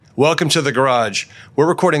Welcome to The Garage. We're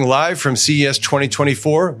recording live from CES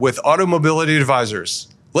 2024 with AutoMobility Advisors.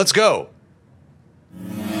 Let's go.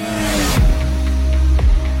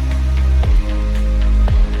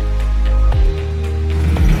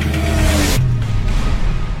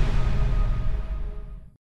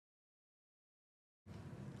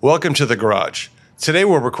 Welcome to The Garage. Today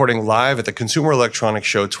we're recording live at the Consumer Electronics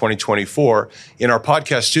Show 2024 in our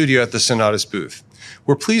podcast studio at the Sonatus booth.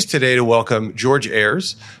 We're pleased today to welcome George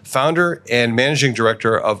Ayres, founder and managing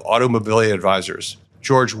director of AutoMobility Advisors.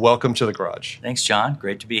 George, welcome to The Garage. Thanks, John.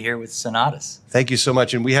 Great to be here with Sonatus. Thank you so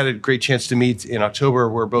much. And we had a great chance to meet in October.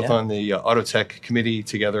 We're both on the Auto Tech committee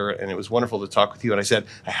together, and it was wonderful to talk with you. And I said,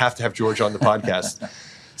 I have to have George on the podcast.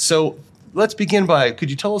 So let's begin by, could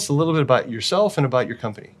you tell us a little bit about yourself and about your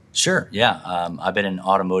company? Sure, yeah. I've been in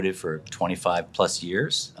automotive for 25 plus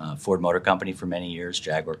years, Ford Motor Company for many years,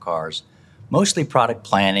 Jaguar Cars, mostly product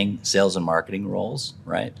planning, sales and marketing roles,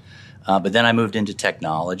 right? But then I moved into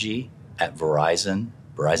technology at Verizon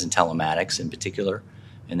Telematics in particular,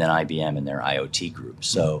 and then IBM and their IoT group.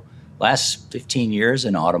 So last 15 years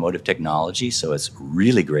in automotive technology, so it's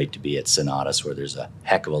really great to be at Sonatus where there's a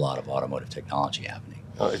heck of a lot of automotive technology happening.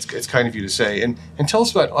 It's kind of you to say. And tell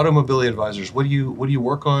us about AutoMobility Advisors. What do you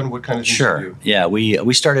work on? What kind of things do you do? Yeah,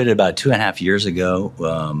 we started about 2.5 years ago.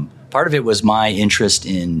 Part of it was my interest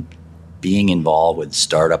in being involved with the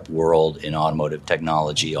startup world in automotive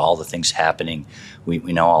technology, all the things happening. We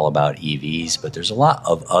know all about EVs, but there's a lot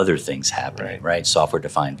of other things happening, right?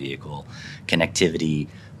 Software-defined vehicle, connectivity,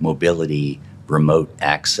 mobility, remote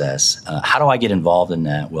access. How do I get involved in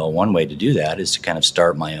that? Well, one way to do that is to kind of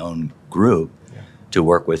start my own group to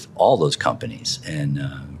work with all those companies. And,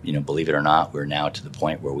 believe it or not, we're now to the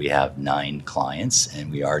point where we have 9 clients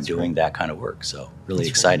and we are doing that kind of work. So really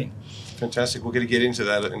exciting. Fantastic. We're going to get into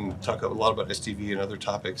that and talk a lot about SDV and other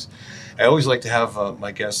topics. I always like to have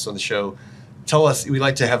my guests on the show tell us, we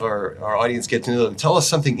like to have our audience get to know them. Tell us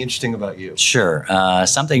something interesting about you. Sure.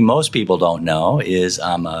 Something most people don't know is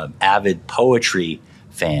I'm an avid poetry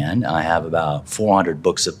fan. I have about 400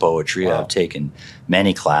 books of poetry. Wow. I've taken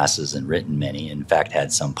many classes and written many, in fact,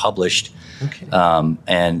 had some published. Okay.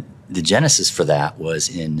 And the genesis for that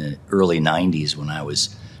was in the early 90s when I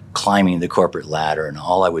was climbing the corporate ladder and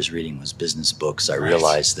all I was reading was business books. I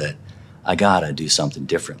realized that I got to do something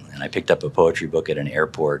different. And I picked up a poetry book at an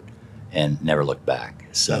airport and never looked back.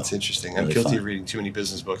 So that's interesting. I'm guilty of reading too many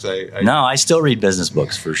business books. No, I still read business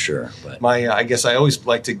books for sure. But I guess I always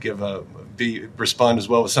like to respond as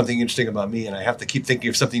well with something interesting about me, and I have to keep thinking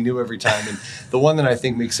of something new every time. And the one that I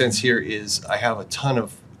think makes sense here is I have a ton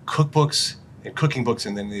of cookbooks and cooking books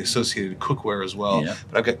and then the associated cookware as well. Yeah.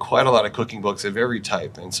 But I've got quite a lot of cooking books of every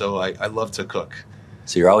type, and so I love to cook.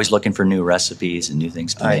 So you're always looking for new recipes and new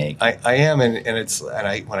things to make. I am, and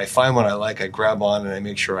when I find one I like, I grab on and I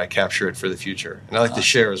make sure I capture it for the future. And I like to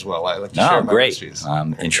share as well. I like to share my recipes.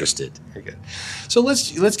 I'm interested. Very good. So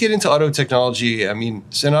let's get into auto technology. I mean,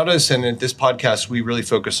 Sonatus and in this podcast we really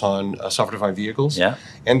focus on software-defined vehicles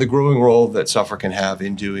and the growing role that software can have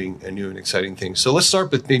in doing new and exciting things. So let's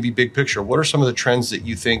start with maybe big picture. What are some of the trends that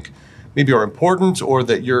you think maybe are important or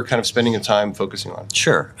that you're kind of spending your time focusing on?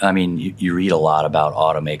 Sure. I mean, you read a lot about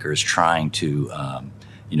automakers trying to,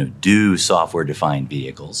 do software-defined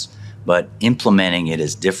vehicles, but implementing it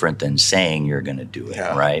is different than saying you're going to do it,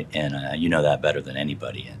 right? And you know that better than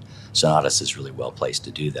anybody. And Sonatus is really well placed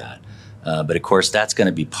to do that. But of course, that's going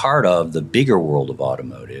to be part of the bigger world of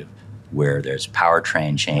automotive where there's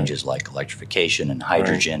powertrain changes like electrification and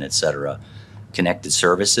hydrogen, et cetera. Connected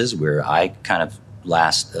services where I kind of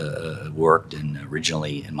last worked and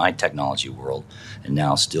originally in my technology world and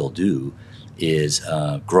now still do is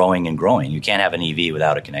growing and growing. You can't have an EV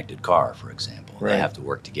without a connected car, for example. They have to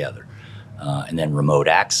work together. And then remote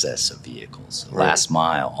access of vehicles, last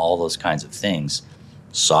mile, all those kinds of things.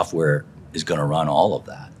 Software is going to run all of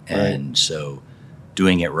that. And so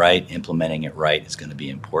doing it right, implementing it right is going to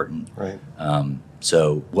be important. Right.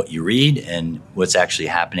 So what you read and what's actually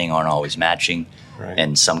happening aren't always matching. Right.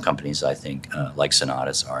 And some companies, I think, like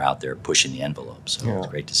Sonatus, are out there pushing the envelope. So it's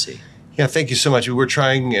great to see. Yeah, thank you so much. We're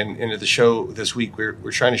trying, and at the show this week,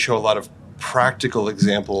 we're trying to show a lot of practical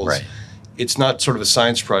examples. Right. It's not sort of a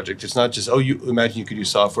science project. It's not just, you imagine you could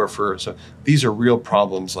use software for. So these are real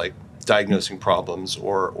problems like diagnosing problems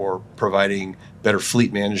or providing better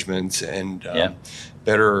fleet management and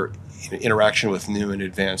better interaction with new and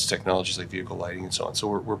advanced technologies like vehicle lighting and so on. So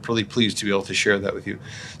we're really pleased to be able to share that with you.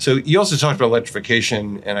 So you also talked about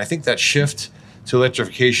electrification, and I think that shift to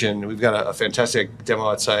electrification, we've got a fantastic demo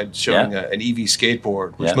outside showing an EV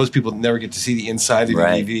skateboard, which most people never get to see the inside of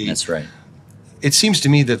an EV. That's right. it seems to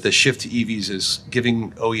me that the shift to EVs is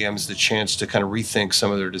giving OEMs the chance to kind of rethink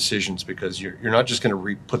some of their decisions, because you're not just going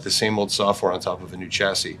to put the same old software on top of a new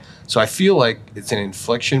chassis. So I feel like it's an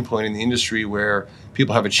inflection point in the industry where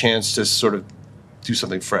people have a chance to sort of do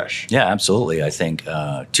something fresh. Yeah, absolutely. I think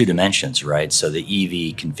two dimensions, right? So the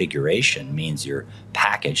EV configuration means your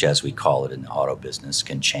package, as we call it in the auto business,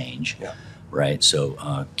 can change. Yeah. Right.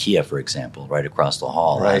 So Kia, for example, right across the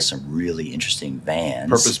hall has some really interesting vans,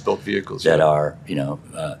 purpose-built vehicles that are,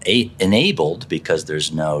 enabled because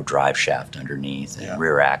there's no drive shaft underneath and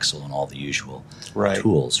rear axle and all the usual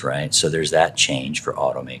tools. Right. So there's that change for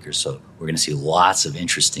automakers. So we're going to see lots of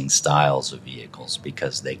interesting styles of vehicles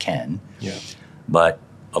because they can. Yeah. But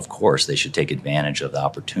of course, they should take advantage of the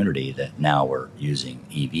opportunity that now we're using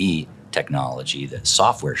EV technology, that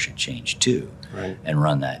software should change too, and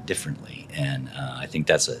run that differently. And I think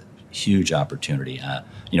that's a huge opportunity.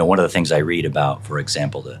 One of the things I read about, for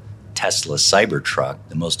example, the Tesla Cybertruck,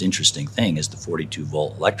 the most interesting thing is the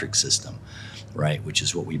 42-volt electric system, right, which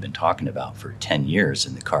is what we've been talking about for 10 years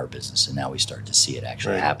in the car business, and now we start to see it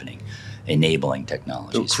actually happening, enabling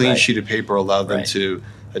technologies. The clean sheet of paper allowed them to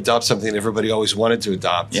adopt something that everybody always wanted to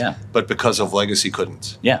adopt, but because of legacy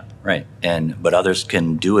couldn't. Yeah, right. But others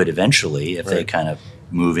can do it eventually if they kind of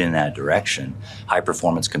move in that direction. High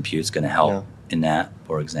performance compute's going to help in that,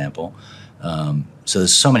 for example. So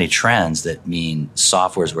there's so many trends that mean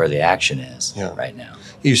software is where the action is right now.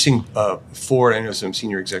 You're seeing Ford. I know some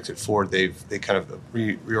senior execs at Ford. They kind of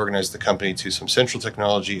reorganized the company to some central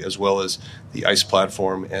technology as well as the ICE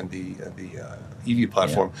platform and the EV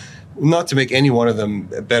platform. Not to make any one of them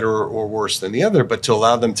better or worse than the other, but to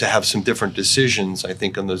allow them to have some different decisions, I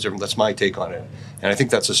think, on those different. That's my take on it. And I think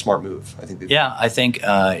that's a smart move. I think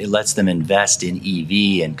it lets them invest in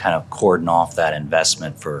EV and kind of cordon off that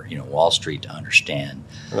investment for Wall Street to understand.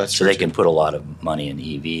 So they can put a lot of money in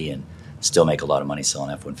EV and still make a lot of money selling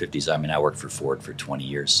F-150s. I mean, I worked for Ford for 20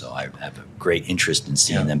 years, so I have a great interest in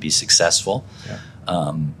seeing them be successful.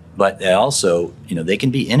 But they also, they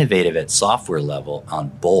can be innovative at software level on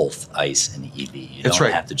both ICE and EV. You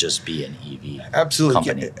don't have to just be an EV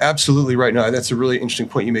company. Absolutely right. No, that's a really interesting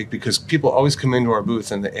point you make, because people always come into our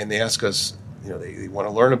booth and they ask us, they want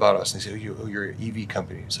to learn about us. And they say, you're an EV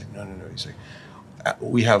company. It's like, no. He's like,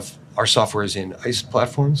 we have our software is in ICE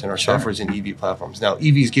platforms and our software is in EV platforms. Now,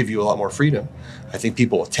 EVs give you a lot more freedom. I think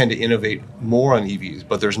people tend to innovate more on EVs,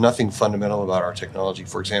 but there's nothing fundamental about our technology,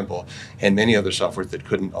 for example, and many other softwares that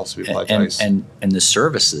couldn't also be applied to ICE. And the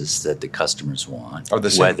services that the customers want are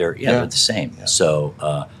the same. They're the same. Yeah. So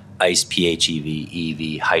ICE,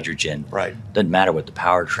 PHEV, EV, hydrogen. Doesn't matter what the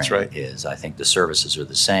powertrain is. I think the services are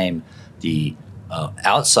the same. The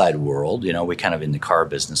outside world, we kind of in the car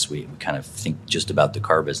business, we kind of think just about the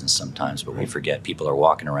car business sometimes, but we forget people are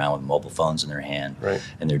walking around with mobile phones in their hand,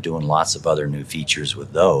 and they're doing lots of other new features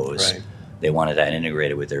with those. They wanted that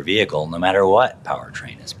integrated with their vehicle, no matter what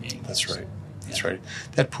powertrain is being used. That's right. That's right.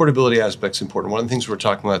 That portability aspect is important. One of the things we're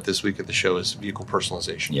talking about this week at the show is vehicle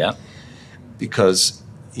personalization. Yeah. Because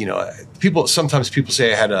sometimes people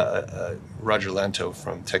say, I had a Roger Lanto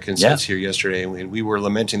from Tech Insights here yesterday, and we were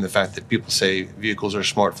lamenting the fact that people say vehicles are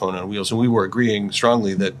smartphone on wheels, and we were agreeing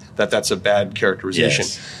strongly that that's a bad characterization.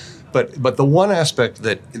 But the one aspect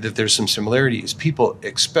that there's some similarity is people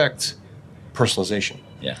expect personalization.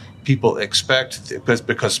 People expect,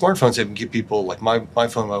 because smartphones even give people, like my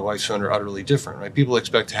phone, my wife's phone are utterly different, right? People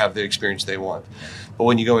expect to have the experience they want. But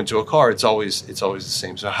when you go into a car, it's always the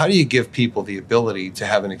same. So how do you give people the ability to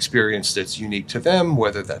have an experience that's unique to them,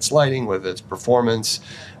 whether that's lighting, whether that's performance,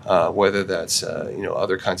 whether that's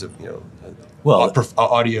other kinds of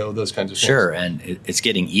audio, those kinds of things? Sure, and it's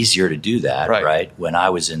getting easier to do that, right? When I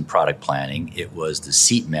was in product planning, it was the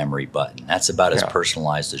seat memory button. That's about as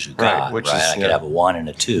personalized as you got, right? I could have a 1 and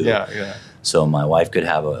a 2. So my wife could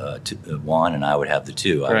have a 1 and I would have the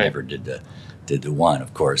 2. I never did the 1,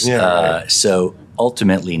 of course. So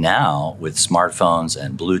ultimately now, with smartphones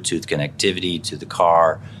and Bluetooth connectivity to the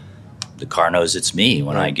car knows it's me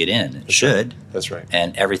when I get in. It should. That's right.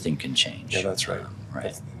 And everything can change. Yeah, that's right.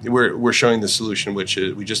 We're showing the solution, which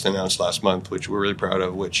we just announced last month, which we're really proud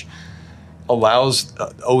of, which allows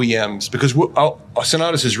OEMs, because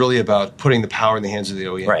Sonatus is really about putting the power in the hands of the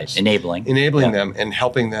OEMs, enabling them and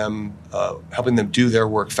helping them do their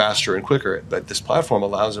work faster and quicker. But this platform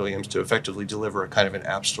allows OEMs to effectively deliver a kind of an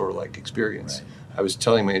app store like experience. I was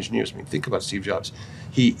telling my engineers, think about Steve Jobs.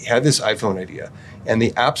 He had this iPhone idea, and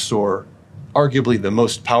the App Store, arguably the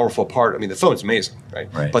most powerful part. I mean, the phone's amazing,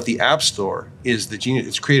 right? But the App Store is the genius.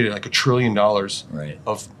 It's created like $1 trillion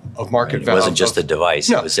of market value. It wasn't just a device.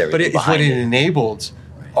 No, it was everything but what it enabled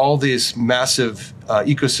all this massive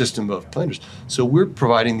ecosystem of planners. So we're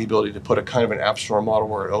providing the ability to put a kind of an app store model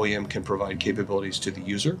where an OEM can provide capabilities to the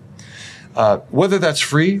user. Whether that's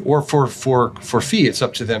free or for fee, it's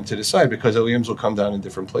up to them to decide, because OEMs will come down in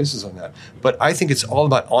different places on that. But I think it's all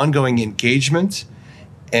about ongoing engagement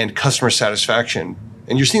and customer satisfaction.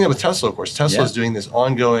 And you're seeing that with Tesla, of course. Tesla's doing this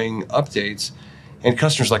ongoing updates, and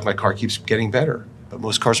customers like, my car keeps getting better. But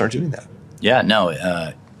most cars aren't doing that. Yeah, no.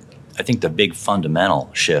 I think the big fundamental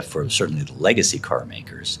shift for certainly the legacy car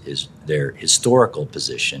makers is their historical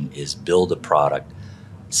position is build a product,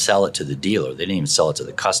 sell it to the dealer. They didn't even sell it to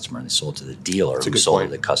the customer. They sold it to the dealer who sold it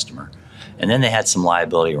to the customer. And then they had some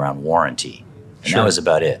liability around warranty. And that was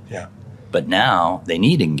about it. Yeah. But now they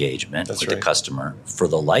need engagement with the customer for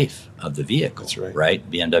the life of the vehicle. That's right. Right?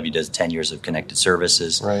 BMW does 10 years of connected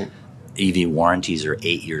services. Right. EV warranties are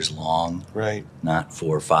 8 years long. Right. Not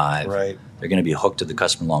 4 or 5. Right. They're going to be hooked to the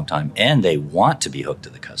customer a long time. And they want to be hooked to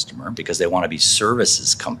the customer because they want to be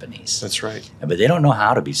services companies. That's right. But they don't know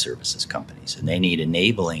how to be services companies. And they need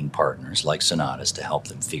enabling partners like Sonatus to help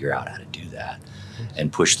them figure out how to do that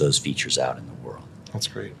and push those features out in the world. That's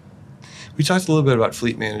great. We talked a little bit about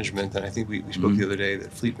fleet management, and I think we spoke the other day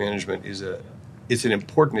that fleet management is an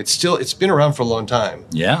important. It's been around for a long time.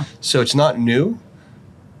 Yeah. So it's not new,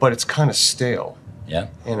 but it's kind of stale. Yeah.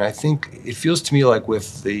 And I think it feels to me like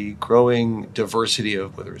with the growing diversity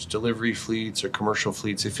of whether it's delivery fleets or commercial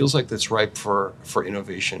fleets, it feels like that's ripe for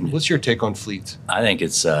innovation. What's your take on fleets? I think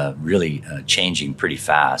it's really changing pretty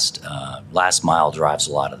fast. Last mile drives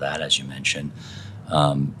a lot of that, as you mentioned.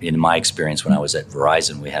 In my experience, when I was at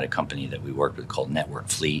Verizon, we had a company that we worked with called Network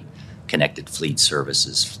Fleet, connected fleet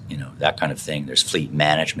services, that kind of thing. There's fleet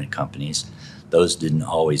management companies. Those didn't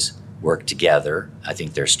always work together. I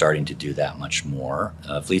think they're starting to do that much more.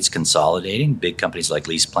 Fleets consolidating. Big companies like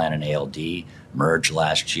LeasePlan and ALD merged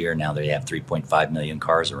last year. Now they have 3.5 million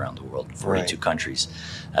cars around the world in 42 countries.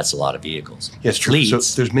 That's a lot of vehicles. Yes, true. Fleets,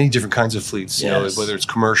 so there's many different kinds of fleets, whether it's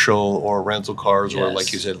commercial or rental cars or,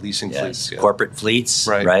 like you said, leasing fleets. Yeah. Corporate fleets,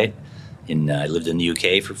 right? I lived in the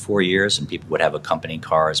UK for 4 years, and people would have a company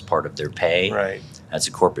car as part of their pay. Right. That's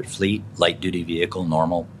a corporate fleet, light-duty vehicle,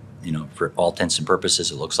 normal. For all intents and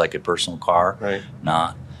purposes, it looks like a personal car. Right.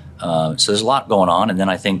 Not. So there's a lot going on. And then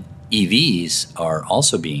I think EVs are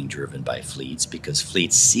also being driven by fleets because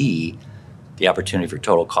fleets see the opportunity for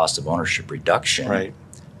total cost of ownership reduction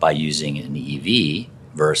by using an EV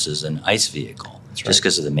versus an ICE vehicle. Just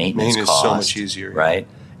because of the maintenance cost. Is so much easier. Right.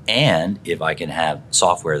 And if I can have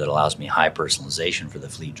software that allows me high personalization for the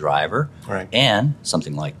fleet driver, and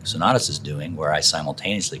something like Sonatus is doing where I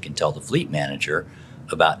simultaneously can tell the fleet manager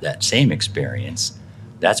about that same experience,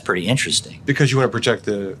 that's pretty interesting. Because you want to protect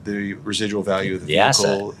the residual value of the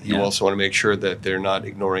vehicle. Asset. You also want to make sure that they're not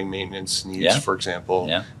ignoring maintenance needs, for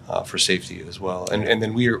example, for safety as well. And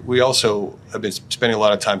then we also have been spending a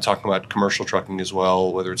lot of time talking about commercial trucking as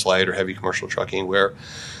well, whether it's light or heavy commercial trucking, where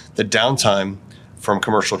the downtime from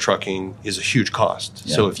commercial trucking is a huge cost.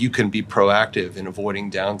 So if you can be proactive in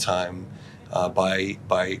avoiding downtime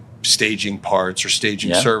by staging parts or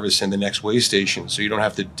staging service in the next way station, so you don't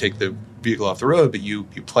have to take the vehicle off the road, but you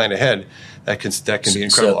plan ahead, that can be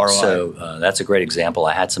incredible ROI. So that's a great example.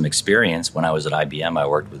 I had some experience when I was at IBM. I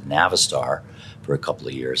worked with Navistar for a couple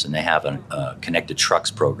of years, and they have a connected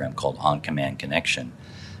trucks program called On-Command Connection,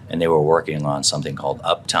 and they were working on something called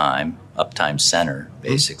Uptime Center,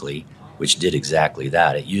 basically, which did exactly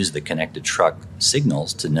that. It used the connected truck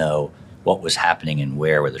signals to know what was happening and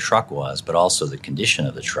where the truck was, but also the condition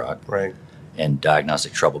of the truck, and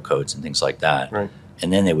diagnostic trouble codes and things like that.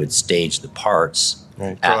 And then they would stage the parts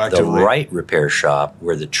at the right repair shop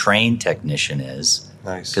where the trained technician is,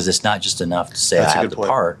 because it's not just enough to say I have the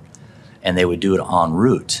part, and they would do it en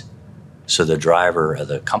route. So the driver, or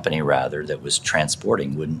the company rather, that was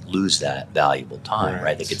transporting wouldn't lose that valuable time,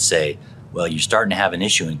 They could say, well, you're starting to have an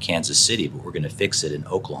issue in Kansas City, but we're going to fix it in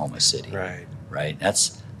Oklahoma City, right?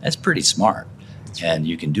 That's pretty smart. And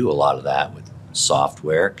you can do a lot of that with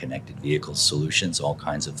software, connected vehicle solutions, all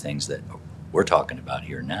kinds of things that we're talking about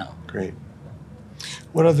here now. Great.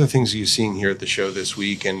 What other things are you seeing here at the show this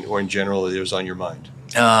week, or in general that was on your mind?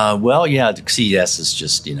 The CES is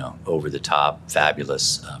just, over the top,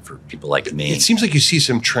 fabulous for people like me. It seems like you see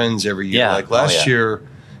some trends every year. Like last year,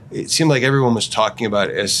 it seemed like everyone was talking about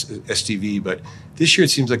SDV, but this year it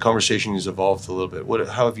seems like conversation has evolved a little bit.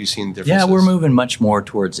 How have you seen differences? Yeah, we're moving much more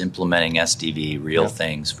towards implementing SDV, real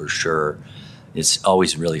things for sure. It's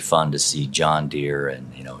always really fun to see John Deere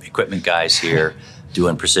and equipment guys here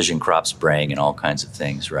doing precision crop spraying and all kinds of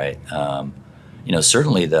things, right?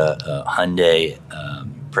 Certainly the Hyundai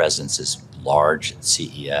presence is large at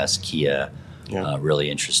CES. Kia really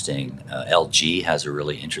interesting. LG has a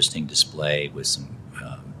really interesting display with some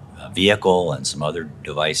vehicle and some other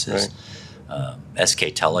devices. Right.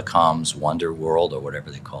 SK Telecom's Wonder World, or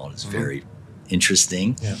whatever they call it, is very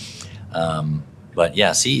interesting. Yeah. But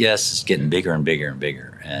yeah, CES is getting bigger and bigger and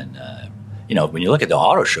bigger. And, when you look at the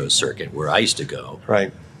auto show circuit where I used to go,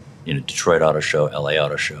 right? Detroit Auto Show, LA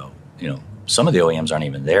Auto Show, some of the OEMs aren't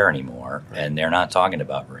even there anymore, right. And they're not talking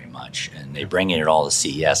about very much. And they bring it all to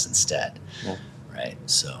CES instead. Yeah. Right.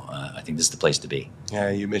 So I think this is the place to be. Yeah,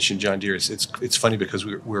 you mentioned John Deere. It's funny because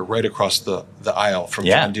we're right across the aisle from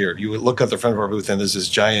John Deere. You look at the front of our booth and there's this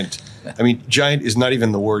giant, giant is not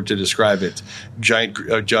even the word to describe it,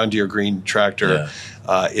 giant John Deere green tractor.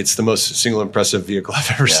 Yeah. It's the most single impressive vehicle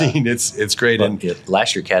I've ever seen. It's great. Well,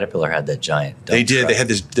 last year Caterpillar had that giant dump They did. truck. They had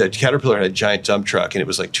the Caterpillar had a giant dump truck and it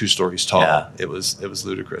was like 2 stories tall. Yeah. It was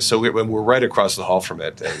ludicrous. So we're right across the hall from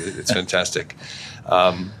it. It's fantastic.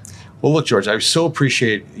 Well, look, George, I so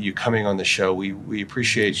appreciate you coming on the show. We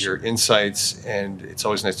appreciate your insights, and it's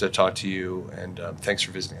always nice to talk to you, and thanks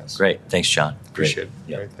for visiting us. Great. Thanks, John. Appreciate it.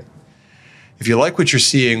 Yep. If you like what you're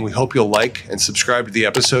seeing, we hope you'll like and subscribe to the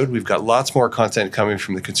episode. We've got lots more content coming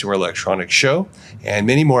from the Consumer Electronics Show, and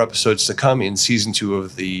many more episodes to come in Season 2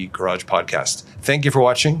 of the Garage Podcast. Thank you for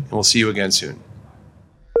watching, and we'll see you again soon.